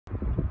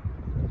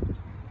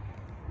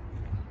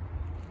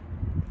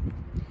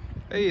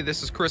Hey,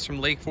 this is Chris from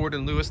Lake Ford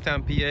in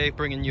Lewistown, PA,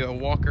 bringing you a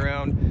walk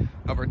around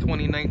of our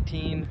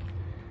 2019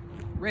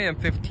 Ram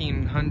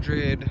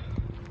 1500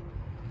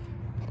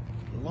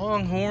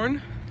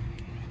 Longhorn.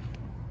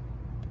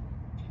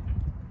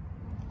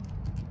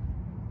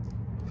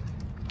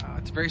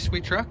 It's a very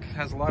sweet truck,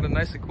 has a lot of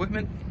nice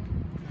equipment,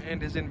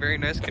 and is in very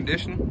nice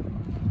condition.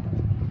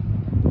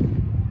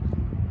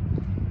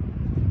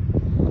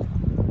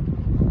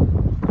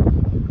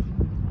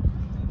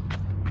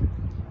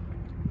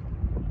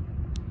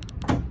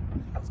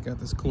 Got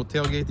this cool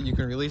tailgate that you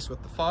can release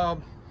with the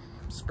fob,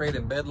 sprayed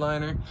in bed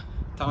liner,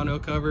 tonneau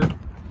cover.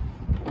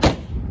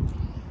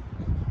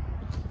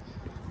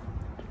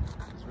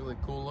 It's really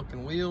cool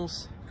looking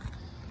wheels.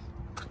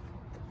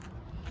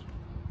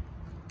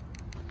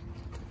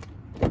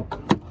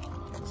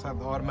 Let's have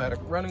the automatic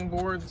running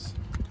boards.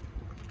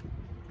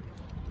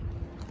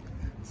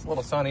 It's a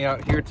little sunny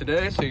out here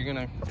today, so you're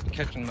gonna be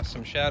catching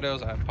some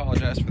shadows. I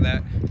apologize for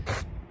that.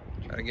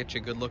 Try to get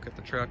you a good look at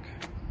the truck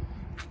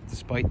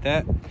despite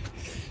that.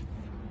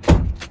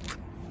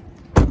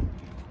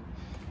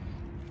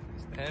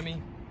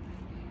 Hemi.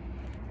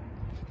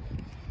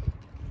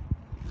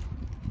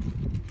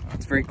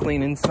 It's very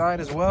clean inside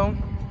as well.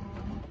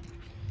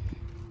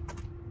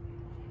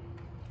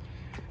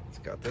 It's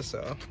got this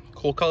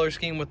cool color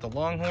scheme with the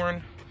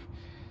Longhorn.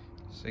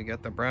 So you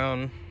got the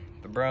brown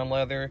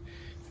leather.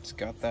 It's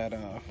got that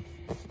I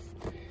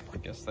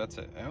guess that's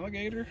an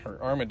alligator or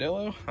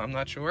armadillo, I'm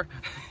not sure,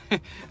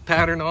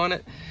 pattern on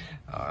it.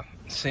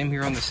 Same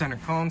here on the center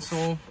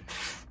console.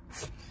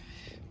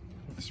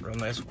 It's real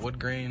nice wood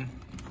grain.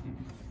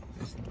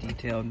 Just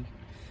detailed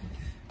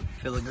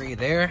filigree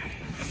there.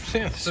 So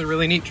yeah, this is a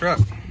really neat truck.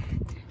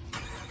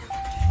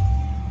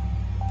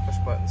 Push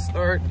button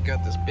start.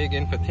 Got this big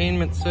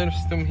infotainment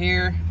system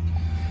here.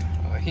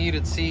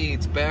 Heated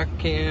seats, back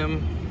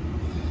cam.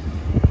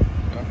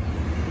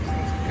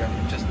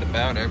 Got just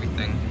about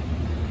everything.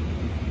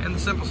 And the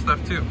simple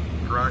stuff too.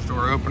 Garage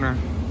door opener.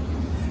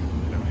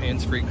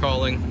 Hands-free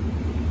calling.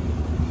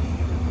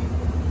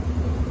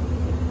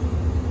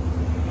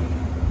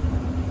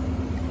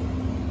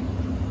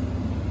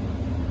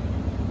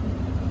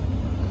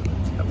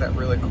 That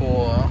really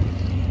cool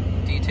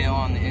detail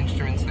on the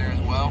instruments there as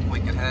well,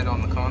 like it had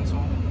on the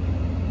console.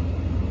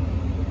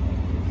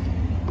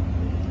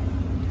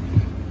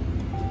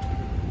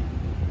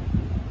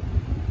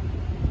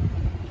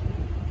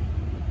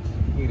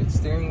 Heated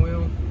steering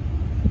wheel,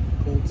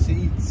 cooled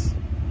seats.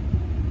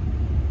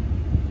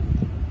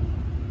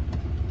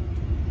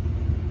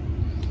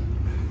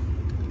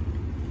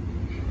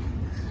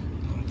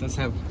 It does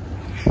have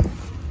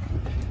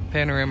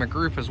panoramic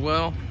roof as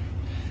well.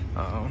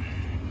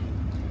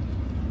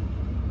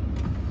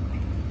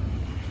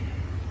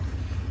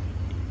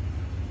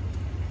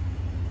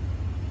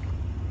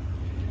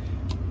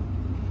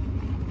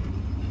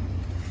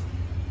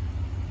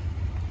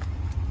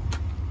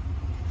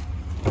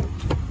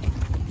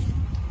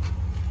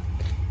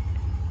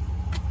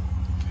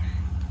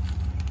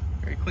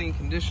 Clean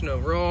condition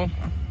overall.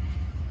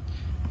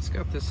 It's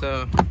got this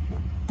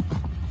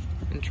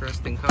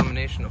interesting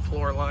combination of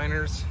floor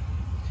liners.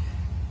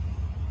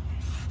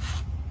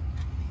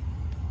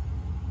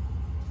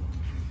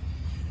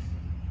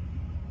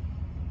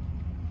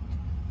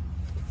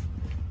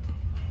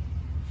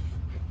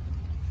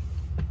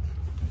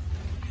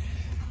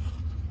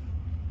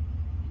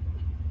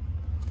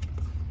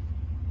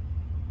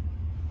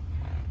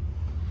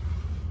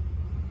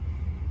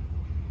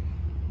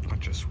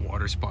 Just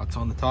water spots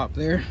on the top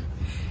there.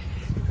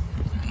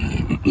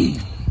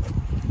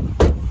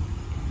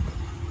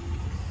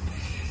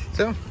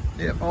 So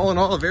yeah, all in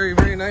all, a very,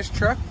 very nice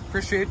truck.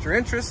 Appreciate your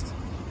interest.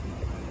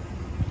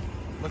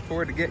 Look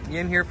forward to getting you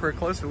in here for a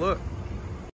closer look.